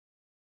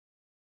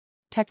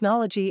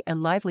Technology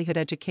and Livelihood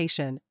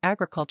Education,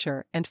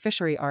 Agriculture and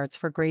Fishery Arts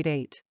for Grade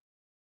 8.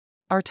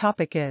 Our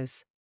topic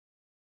is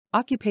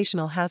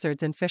Occupational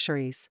Hazards in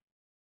Fisheries.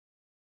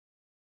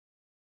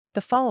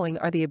 The following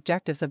are the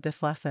objectives of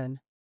this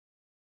lesson.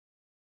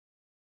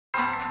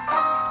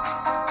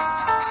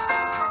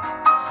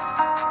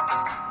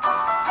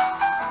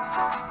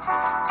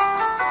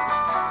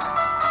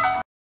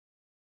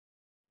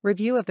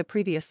 Review of the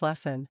previous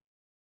lesson.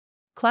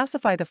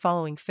 Classify the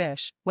following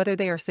fish, whether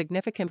they are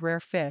significant rare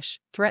fish,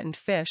 threatened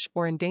fish,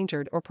 or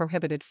endangered or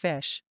prohibited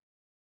fish.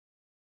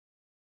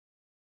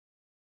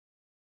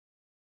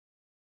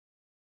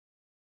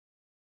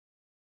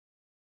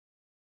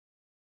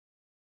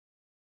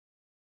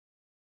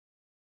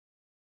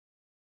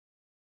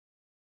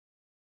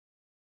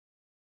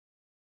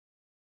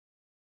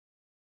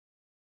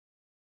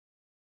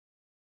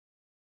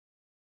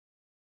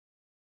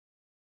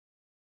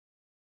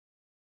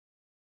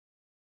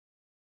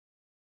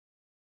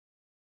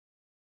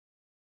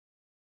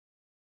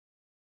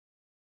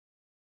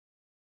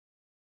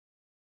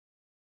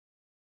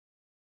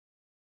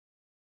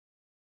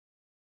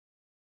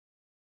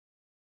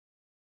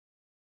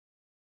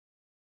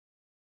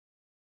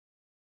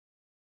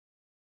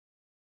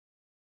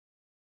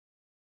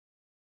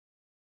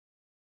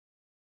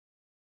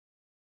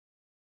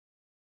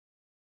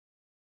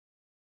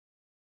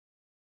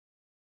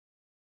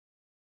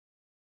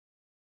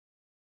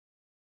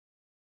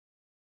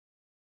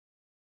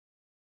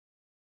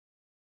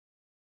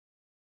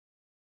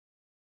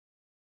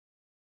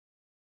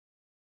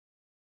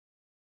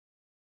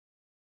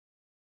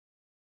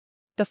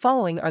 The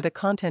following are the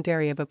content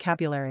area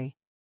vocabulary.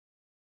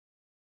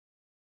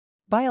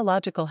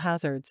 Biological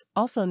hazards,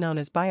 also known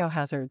as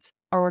biohazards,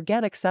 are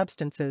organic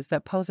substances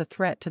that pose a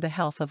threat to the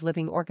health of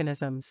living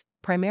organisms,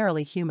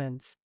 primarily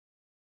humans.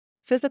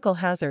 Physical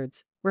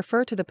hazards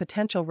refer to the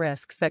potential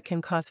risks that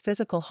can cause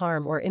physical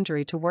harm or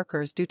injury to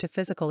workers due to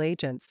physical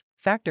agents,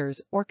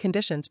 factors, or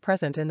conditions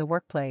present in the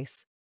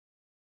workplace.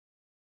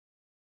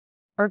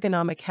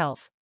 Ergonomic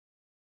health.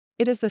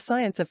 It is the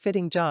science of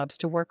fitting jobs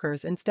to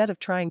workers instead of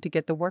trying to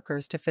get the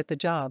workers to fit the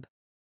job.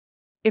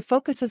 It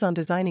focuses on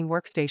designing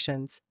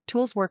workstations,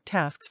 tools, work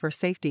tasks for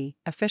safety,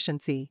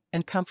 efficiency,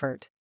 and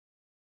comfort.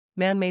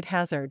 Man-made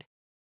hazard.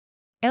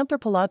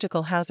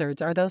 Anthropological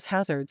hazards are those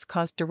hazards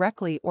caused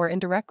directly or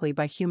indirectly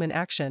by human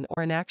action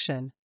or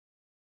inaction.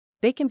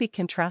 They can be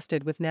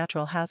contrasted with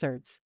natural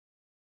hazards.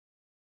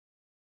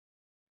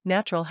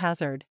 Natural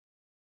hazard.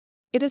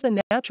 It is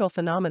a natural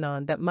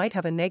phenomenon that might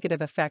have a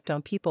negative effect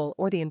on people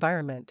or the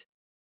environment.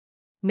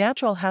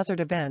 Natural hazard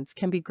events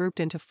can be grouped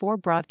into four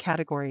broad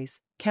categories.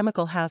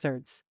 Chemical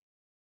hazards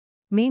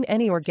mean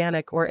any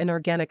organic or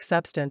inorganic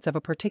substance of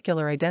a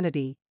particular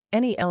identity,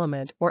 any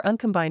element or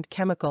uncombined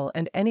chemical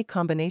and any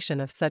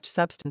combination of such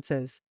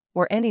substances,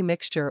 or any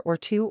mixture or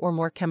two or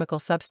more chemical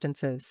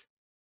substances.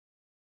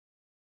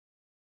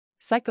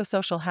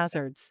 Psychosocial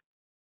hazards.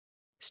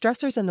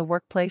 Stressors in the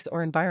workplace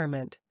or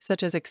environment,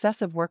 such as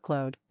excessive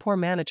workload, poor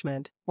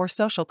management, or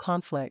social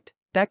conflict,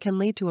 that can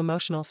lead to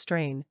emotional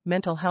strain,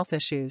 mental health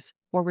issues,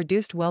 or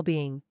reduced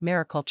well-being.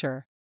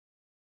 Mariculture.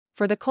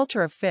 For the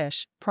culture of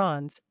fish,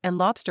 prawns, and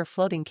lobster,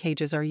 floating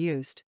cages are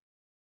used.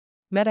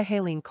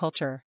 Metahaline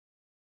culture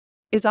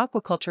is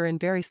aquaculture in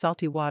very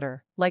salty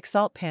water, like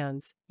salt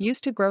pans,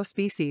 used to grow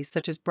species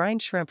such as brine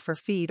shrimp for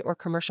feed or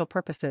commercial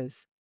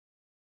purposes.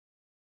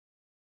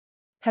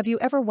 Have you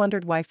ever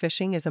wondered why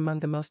fishing is among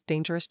the most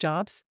dangerous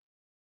jobs?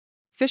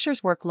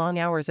 Fishers work long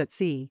hours at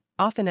sea,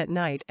 often at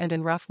night and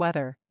in rough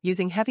weather,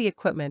 using heavy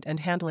equipment and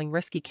handling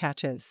risky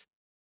catches.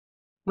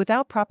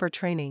 Without proper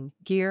training,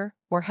 gear,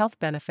 or health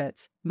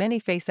benefits, many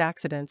face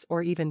accidents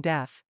or even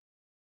death.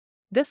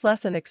 This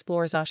lesson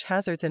explores OSH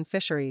hazards in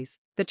fisheries,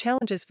 the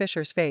challenges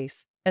fishers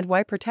face, and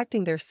why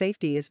protecting their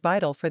safety is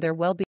vital for their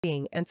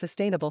well-being and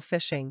sustainable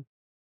fishing.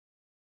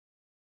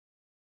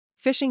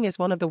 Fishing is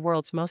one of the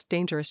world's most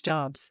dangerous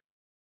jobs.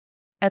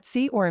 At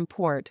sea or in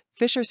port,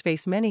 fishers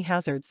face many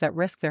hazards that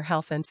risk their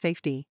health and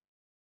safety.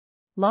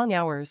 Long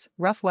hours,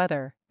 rough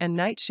weather, and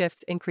night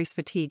shifts increase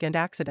fatigue and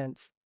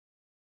accidents.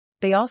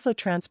 They also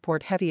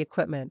transport heavy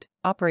equipment,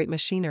 operate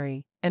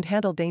machinery, and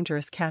handle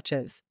dangerous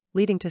catches,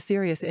 leading to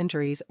serious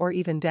injuries or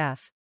even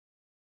death.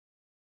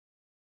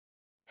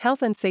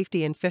 Health and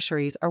safety in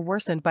fisheries are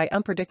worsened by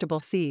unpredictable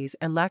seas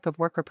and lack of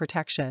worker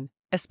protection,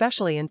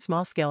 especially in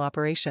small-scale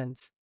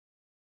operations.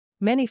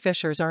 Many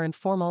fishers are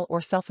informal or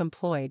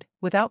self-employed,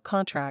 without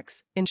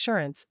contracts,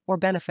 insurance, or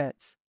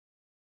benefits.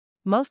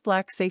 Most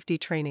lack safety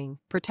training,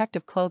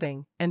 protective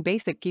clothing, and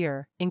basic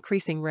gear,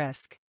 increasing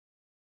risk.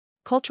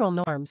 Cultural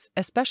norms,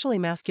 especially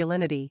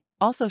masculinity,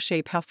 also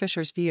shape how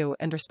fishers view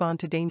and respond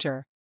to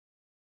danger.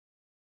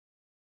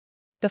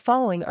 The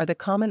following are the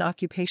common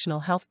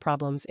occupational health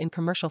problems in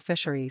commercial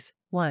fisheries.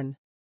 1.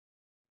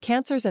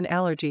 Cancers and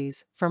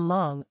allergies, from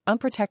long,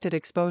 unprotected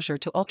exposure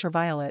to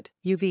ultraviolet,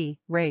 UV,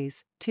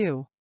 rays.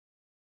 2.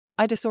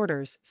 Eye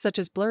disorders, such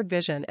as blurred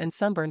vision and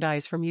sunburned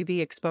eyes from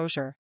UV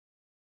exposure.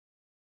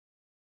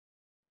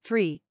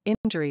 3.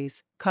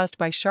 Injuries, caused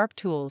by sharp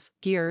tools,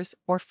 gears,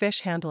 or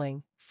fish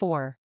handling.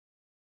 4.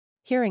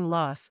 Hearing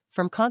loss,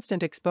 from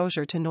constant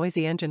exposure to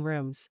noisy engine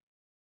rooms.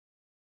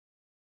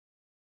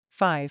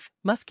 5.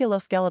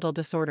 Musculoskeletal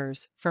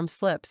disorders, from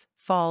slips,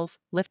 falls,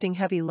 lifting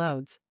heavy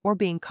loads, or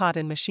being caught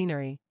in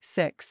machinery.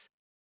 6.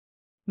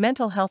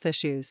 Mental health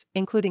issues,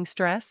 including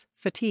stress,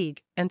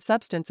 fatigue, and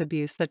substance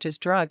abuse such as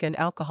drug and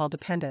alcohol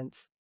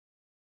dependence.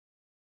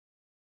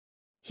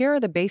 Here are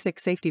the basic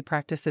safety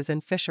practices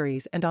in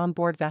fisheries and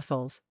on-board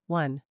vessels.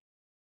 1.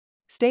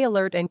 Stay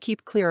alert and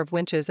keep clear of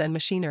winches and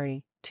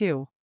machinery.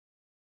 2.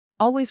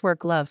 Always wear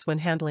gloves when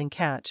handling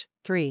catch.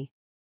 3.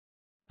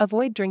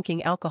 Avoid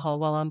drinking alcohol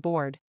while on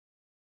board.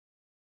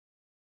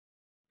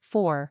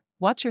 4.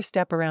 Watch your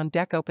step around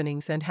deck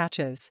openings and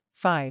hatches.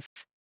 5.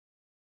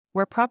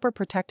 Wear proper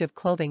protective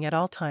clothing at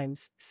all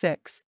times.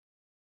 6.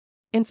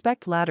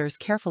 Inspect ladders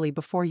carefully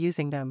before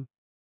using them.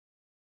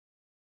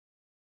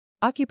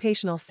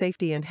 Occupational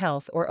Safety and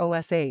Health, or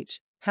OSH,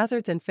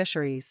 hazards in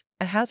fisheries.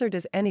 A hazard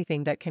is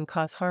anything that can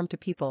cause harm to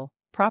people,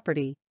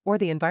 property, or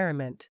the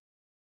environment.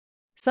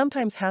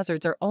 Sometimes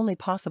hazards are only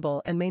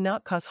possible and may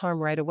not cause harm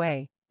right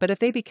away, but if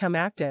they become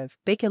active,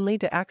 they can lead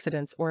to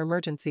accidents or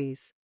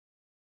emergencies.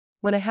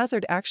 When a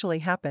hazard actually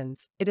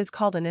happens, it is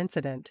called an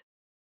incident.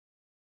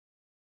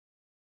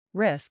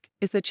 Risk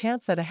is the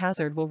chance that a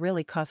hazard will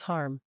really cause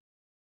harm.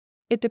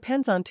 It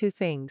depends on two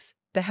things: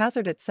 the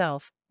hazard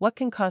itself, what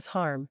can cause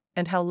harm,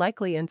 and how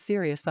likely and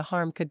serious the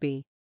harm could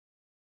be.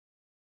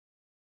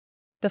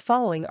 The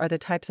following are the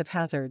types of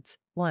hazards.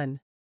 1.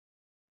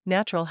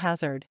 Natural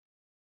hazard.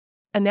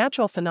 A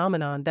natural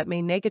phenomenon that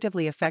may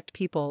negatively affect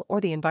people or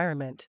the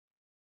environment.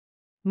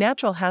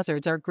 Natural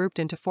hazards are grouped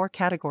into 4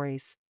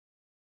 categories.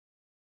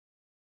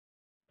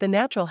 The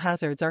natural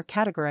hazards are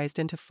categorized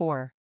into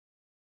 4.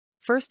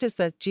 First is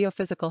the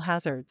geophysical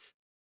hazards,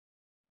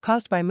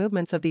 caused by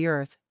movements of the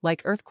earth,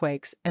 like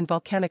earthquakes and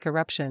volcanic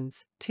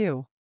eruptions.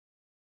 2.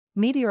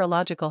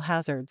 Meteorological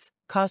hazards,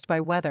 caused by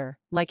weather,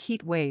 like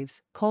heat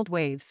waves, cold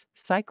waves,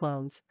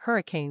 cyclones,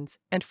 hurricanes,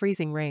 and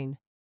freezing rain.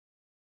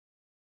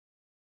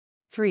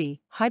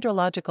 3.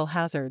 Hydrological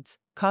hazards,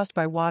 caused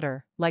by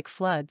water, like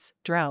floods,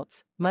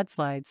 droughts,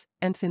 mudslides,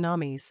 and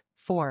tsunamis.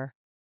 4.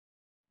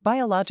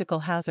 Biological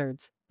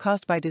hazards,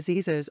 caused by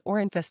diseases or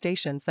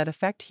infestations that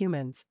affect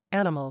humans,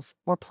 animals,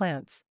 or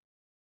plants.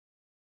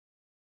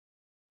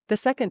 The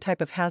second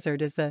type of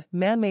hazard is the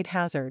man-made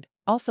hazard,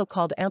 also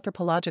called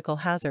anthropological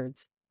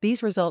hazards.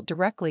 These result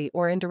directly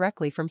or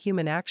indirectly from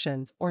human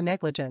actions or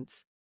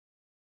negligence.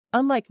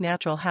 Unlike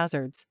natural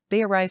hazards,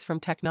 they arise from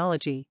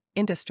technology,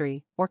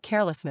 industry, or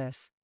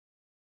carelessness.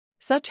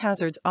 Such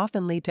hazards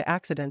often lead to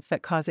accidents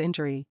that cause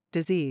injury,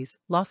 disease,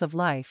 loss of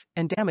life,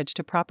 and damage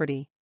to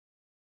property.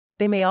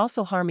 They may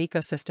also harm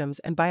ecosystems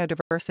and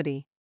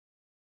biodiversity.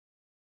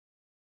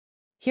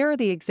 Here are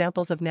the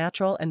examples of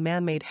natural and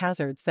man-made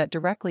hazards that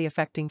directly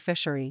affecting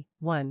fishery.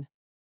 1.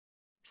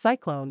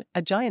 Cyclone,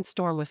 a giant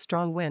storm with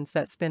strong winds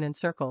that spin in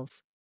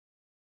circles.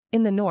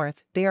 In the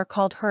north, they are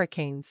called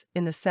hurricanes.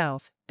 In the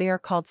south, they are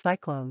called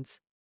cyclones.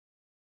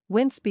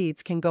 Wind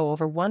speeds can go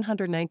over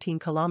 119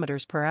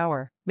 kilometers per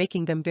hour,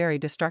 making them very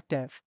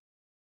destructive.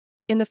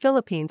 In the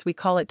Philippines, we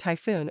call it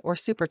typhoon or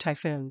super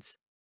typhoons.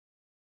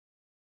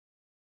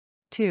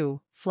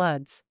 2.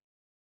 Floods.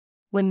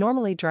 When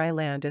normally dry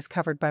land is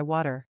covered by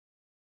water.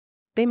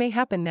 They may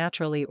happen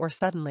naturally or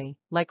suddenly,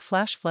 like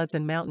flash floods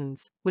in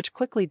mountains, which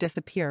quickly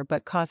disappear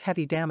but cause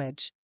heavy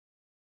damage.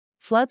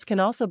 Floods can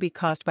also be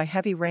caused by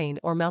heavy rain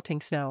or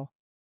melting snow.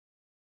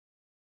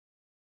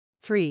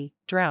 3.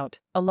 Drought,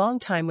 a long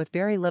time with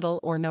very little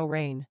or no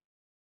rain.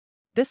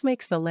 This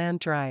makes the land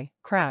dry,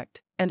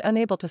 cracked, and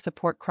unable to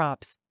support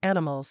crops,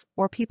 animals,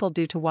 or people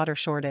due to water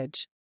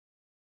shortage.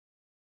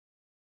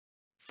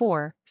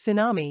 4.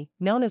 Tsunami,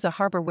 known as a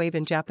harbor wave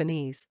in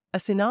Japanese. A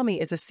tsunami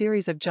is a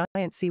series of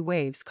giant sea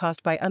waves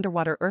caused by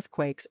underwater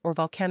earthquakes or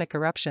volcanic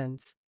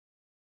eruptions.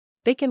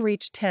 They can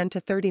reach 10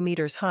 to 30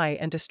 meters high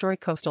and destroy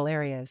coastal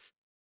areas.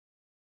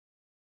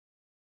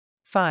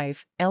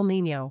 5. El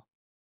Niño.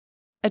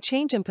 A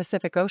change in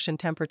Pacific Ocean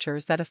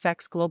temperatures that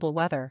affects global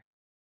weather.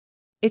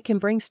 It can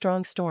bring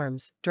strong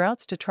storms,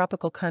 droughts to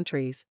tropical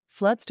countries,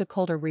 floods to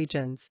colder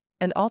regions,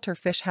 and alter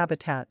fish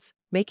habitats,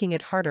 making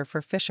it harder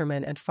for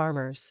fishermen and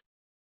farmers.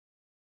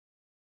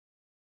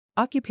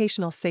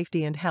 Occupational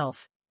Safety and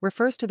Health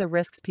refers to the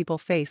risks people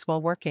face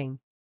while working.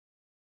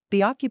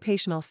 The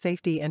Occupational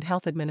Safety and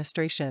Health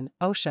Administration,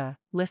 OSHA,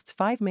 lists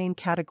 5 main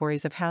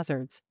categories of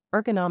hazards: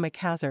 ergonomic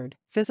hazard,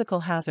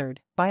 physical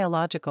hazard,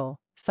 biological,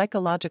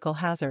 psychological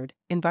hazard,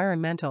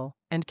 environmental,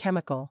 and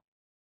chemical.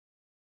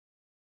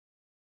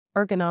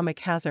 Ergonomic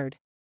hazard.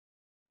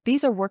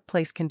 These are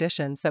workplace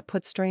conditions that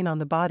put strain on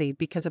the body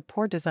because of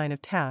poor design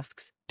of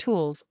tasks,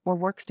 tools, or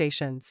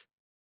workstations.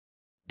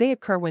 They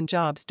occur when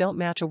jobs don't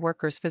match a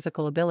worker's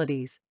physical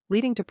abilities,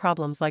 leading to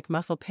problems like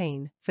muscle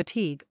pain,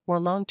 fatigue, or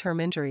long-term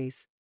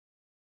injuries.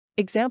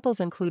 Examples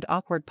include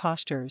awkward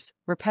postures,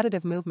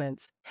 repetitive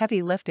movements,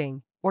 heavy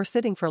lifting, or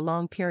sitting for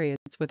long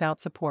periods without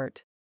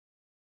support.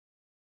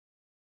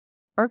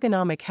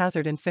 Ergonomic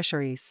hazard in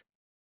fisheries.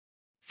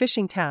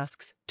 Fishing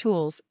tasks,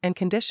 tools, and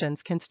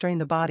conditions can strain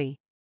the body.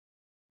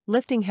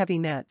 Lifting heavy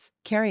nets,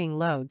 carrying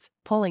loads,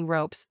 pulling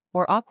ropes,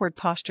 or awkward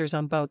postures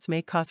on boats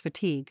may cause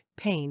fatigue,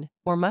 pain,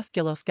 or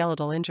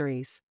musculoskeletal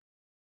injuries.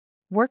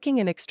 Working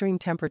in extreme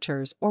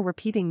temperatures or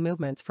repeating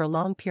movements for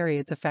long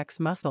periods affects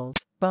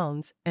muscles,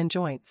 bones, and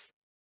joints.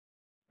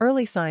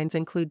 Early signs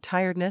include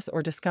tiredness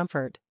or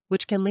discomfort,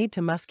 which can lead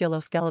to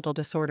musculoskeletal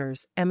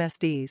disorders,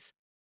 MSDs.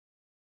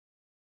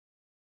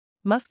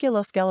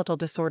 Musculoskeletal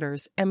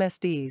disorders,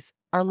 MSDs,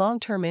 are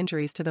long-term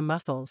injuries to the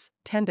muscles,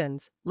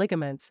 tendons,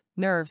 ligaments,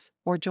 nerves,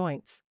 or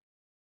joints.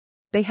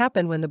 They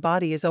happen when the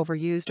body is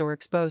overused or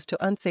exposed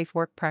to unsafe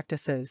work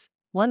practices.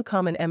 One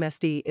common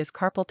MSD is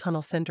carpal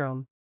tunnel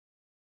syndrome.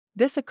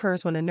 This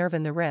occurs when a nerve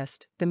in the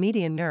wrist, the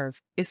median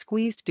nerve, is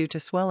squeezed due to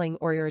swelling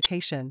or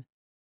irritation.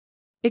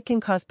 It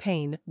can cause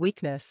pain,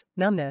 weakness,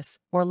 numbness,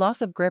 or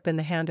loss of grip in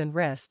the hand and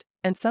wrist,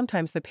 and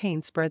sometimes the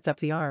pain spreads up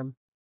the arm.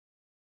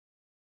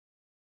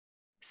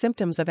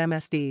 Symptoms of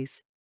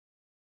MSDs: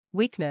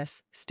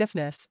 weakness,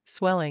 stiffness,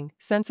 swelling,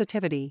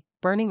 sensitivity,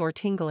 burning or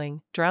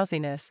tingling,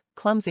 drowsiness,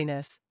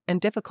 clumsiness,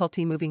 and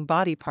difficulty moving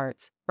body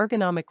parts.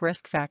 Ergonomic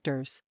risk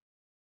factors: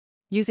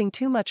 using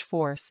too much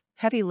force,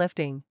 heavy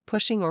lifting,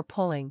 pushing or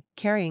pulling,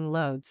 carrying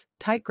loads,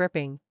 tight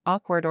gripping,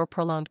 awkward or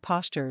prolonged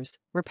postures,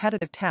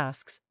 repetitive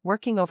tasks,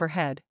 working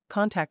overhead,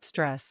 contact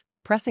stress,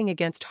 pressing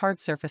against hard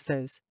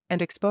surfaces,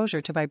 and exposure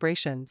to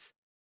vibrations.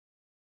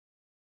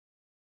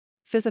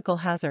 Physical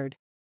hazard: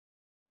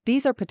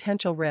 these are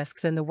potential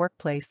risks in the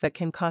workplace that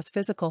can cause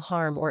physical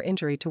harm or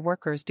injury to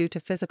workers due to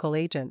physical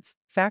agents,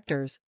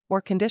 factors,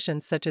 or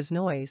conditions such as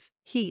noise,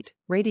 heat,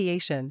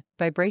 radiation,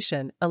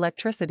 vibration,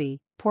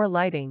 electricity, poor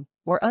lighting,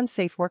 or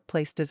unsafe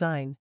workplace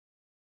design.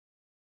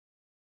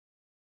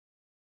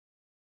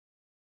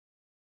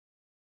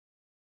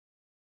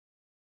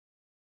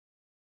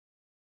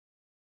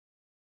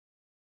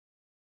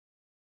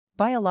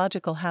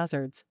 Biological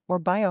hazards, or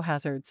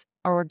biohazards,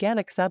 are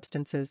organic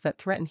substances that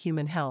threaten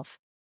human health.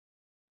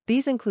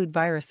 These include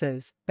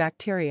viruses,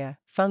 bacteria,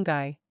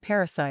 fungi,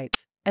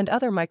 parasites, and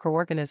other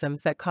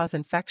microorganisms that cause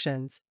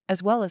infections,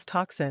 as well as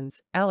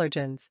toxins,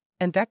 allergens,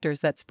 and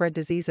vectors that spread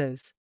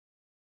diseases.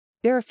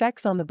 Their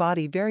effects on the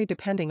body vary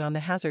depending on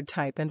the hazard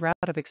type and route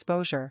of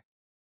exposure.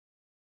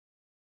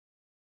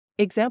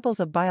 Examples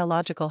of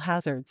biological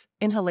hazards: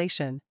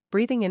 inhalation.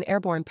 Breathing in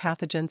airborne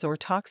pathogens or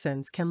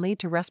toxins can lead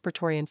to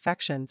respiratory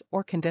infections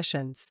or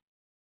conditions.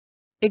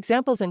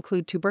 Examples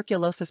include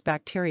tuberculosis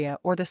bacteria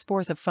or the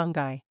spores of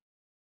fungi.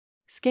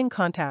 Skin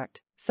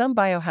contact. Some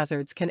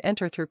biohazards can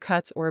enter through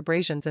cuts or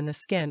abrasions in the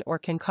skin or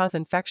can cause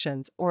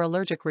infections or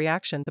allergic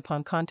reactions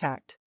upon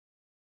contact.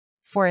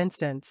 For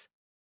instance,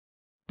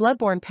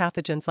 bloodborne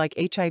pathogens like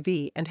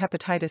HIV and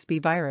hepatitis B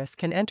virus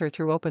can enter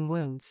through open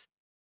wounds.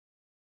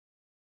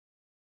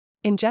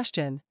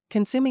 Ingestion.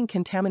 Consuming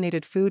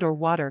contaminated food or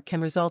water can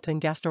result in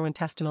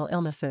gastrointestinal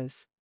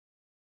illnesses.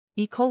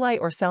 E. coli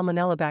or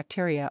Salmonella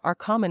bacteria are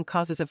common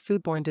causes of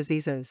foodborne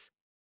diseases.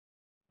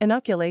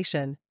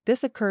 Inoculation.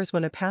 This occurs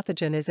when a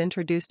pathogen is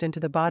introduced into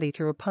the body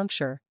through a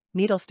puncture,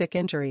 needle stick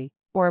injury,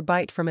 or a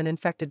bite from an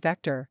infected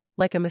vector,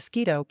 like a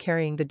mosquito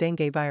carrying the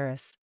dengue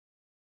virus.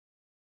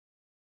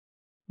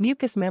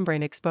 Mucous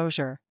membrane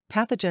exposure.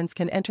 Pathogens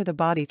can enter the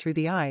body through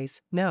the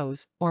eyes,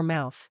 nose, or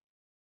mouth.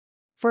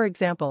 For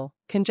example,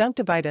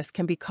 conjunctivitis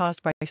can be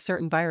caused by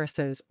certain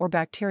viruses or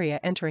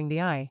bacteria entering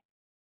the eye.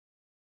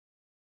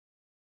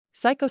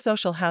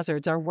 Psychosocial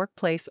hazards are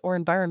workplace or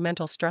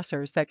environmental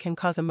stressors that can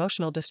cause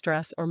emotional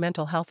distress or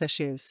mental health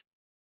issues.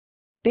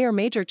 They are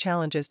major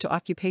challenges to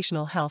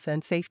occupational health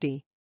and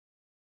safety.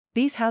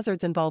 These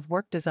hazards involve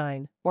work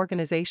design,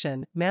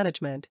 organization,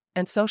 management,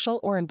 and social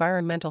or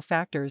environmental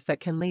factors that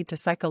can lead to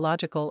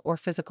psychological or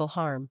physical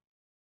harm.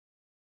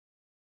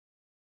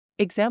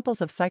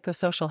 Examples of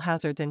psychosocial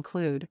hazards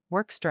include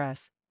work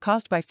stress,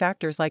 caused by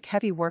factors like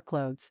heavy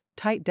workloads,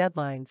 tight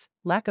deadlines,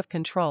 lack of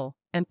control,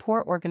 and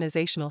poor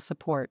organizational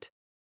support.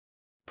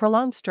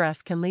 Prolonged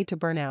stress can lead to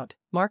burnout,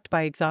 marked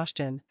by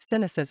exhaustion,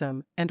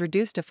 cynicism, and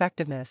reduced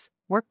effectiveness.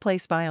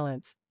 Workplace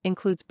violence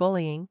includes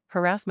bullying,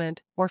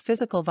 harassment, or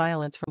physical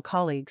violence from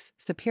colleagues,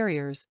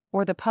 superiors,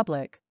 or the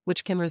public,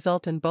 which can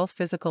result in both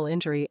physical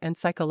injury and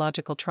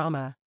psychological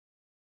trauma.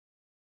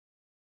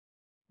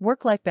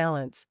 Work-life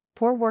balance.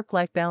 Poor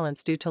work-life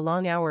balance due to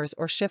long hours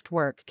or shift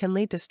work can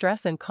lead to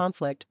stress and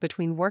conflict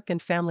between work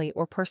and family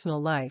or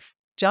personal life.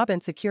 Job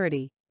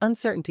insecurity.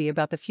 Uncertainty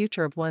about the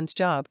future of one's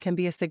job can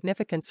be a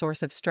significant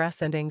source of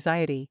stress and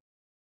anxiety.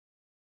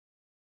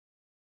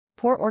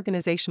 Poor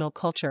organizational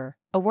culture.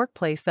 A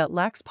workplace that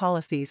lacks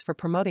policies for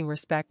promoting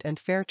respect and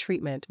fair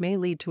treatment may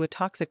lead to a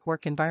toxic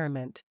work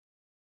environment.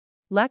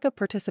 Lack of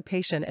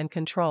participation and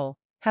control.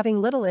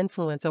 Having little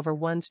influence over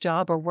one's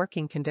job or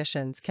working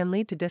conditions can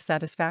lead to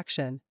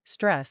dissatisfaction,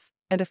 stress,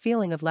 and a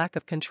feeling of lack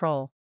of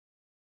control.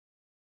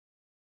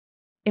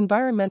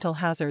 Environmental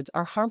hazards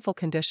are harmful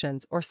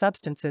conditions or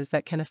substances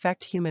that can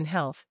affect human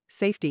health,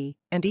 safety,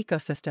 and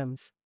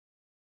ecosystems.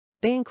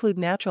 They include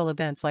natural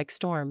events like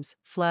storms,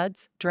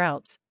 floods,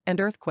 droughts, and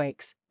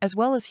earthquakes, as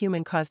well as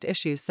human-caused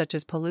issues such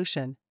as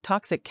pollution,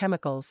 toxic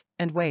chemicals,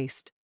 and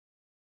waste.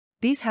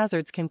 These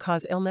hazards can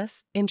cause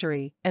illness,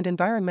 injury, and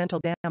environmental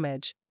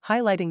damage,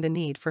 highlighting the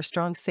need for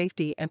strong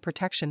safety and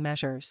protection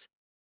measures.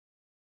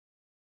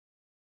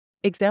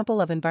 Example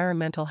of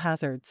environmental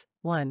hazards: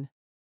 1.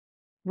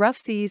 Rough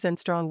seas and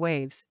strong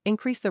waves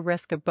increase the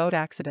risk of boat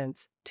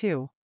accidents.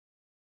 2.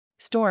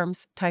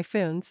 Storms,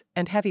 typhoons,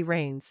 and heavy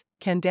rains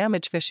can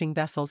damage fishing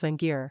vessels and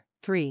gear.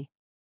 3.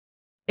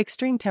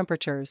 Extreme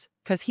temperatures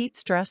cause heat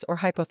stress or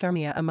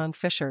hypothermia among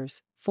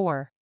fishers.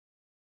 4.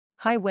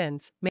 High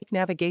winds make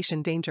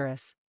navigation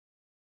dangerous.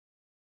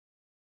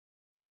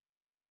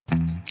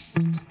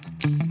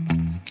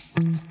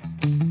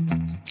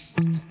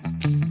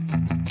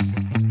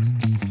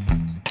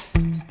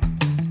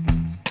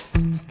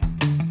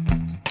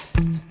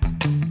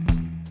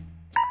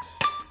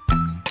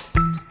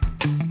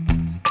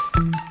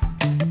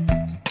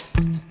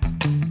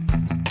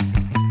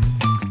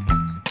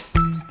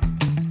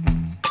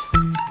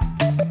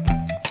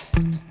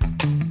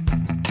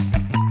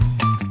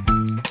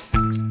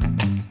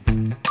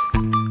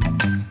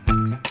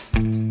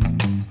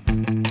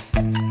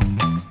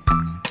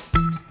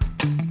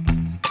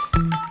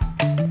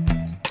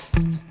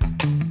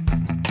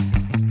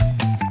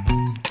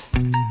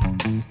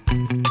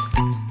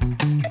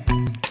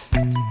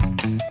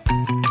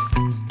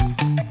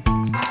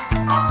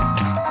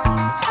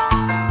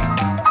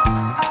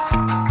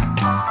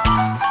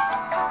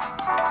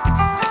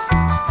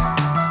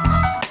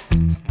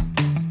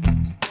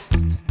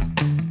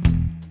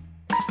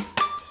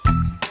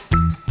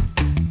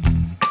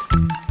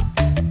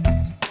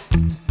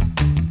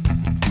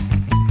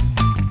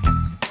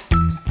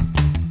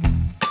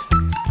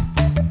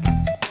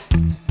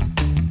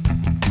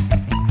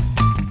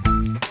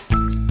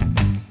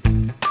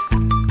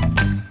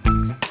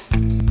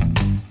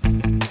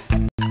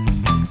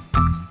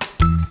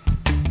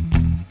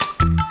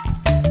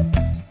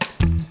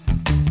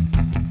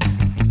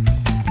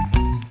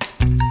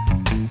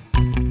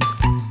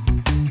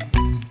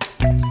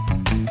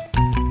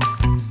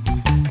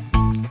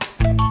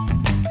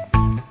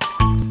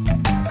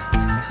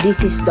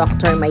 This is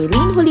Dr.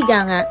 Mylene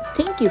Huliganga.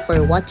 Thank you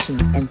for watching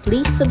and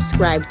please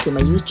subscribe to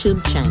my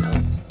YouTube channel.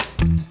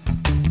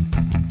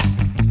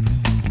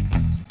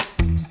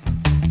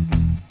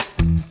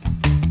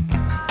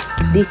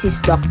 This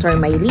is Dr.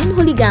 Mylene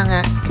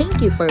Huliganga.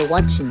 Thank you for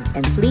watching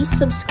and please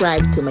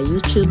subscribe to my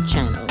YouTube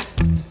channel.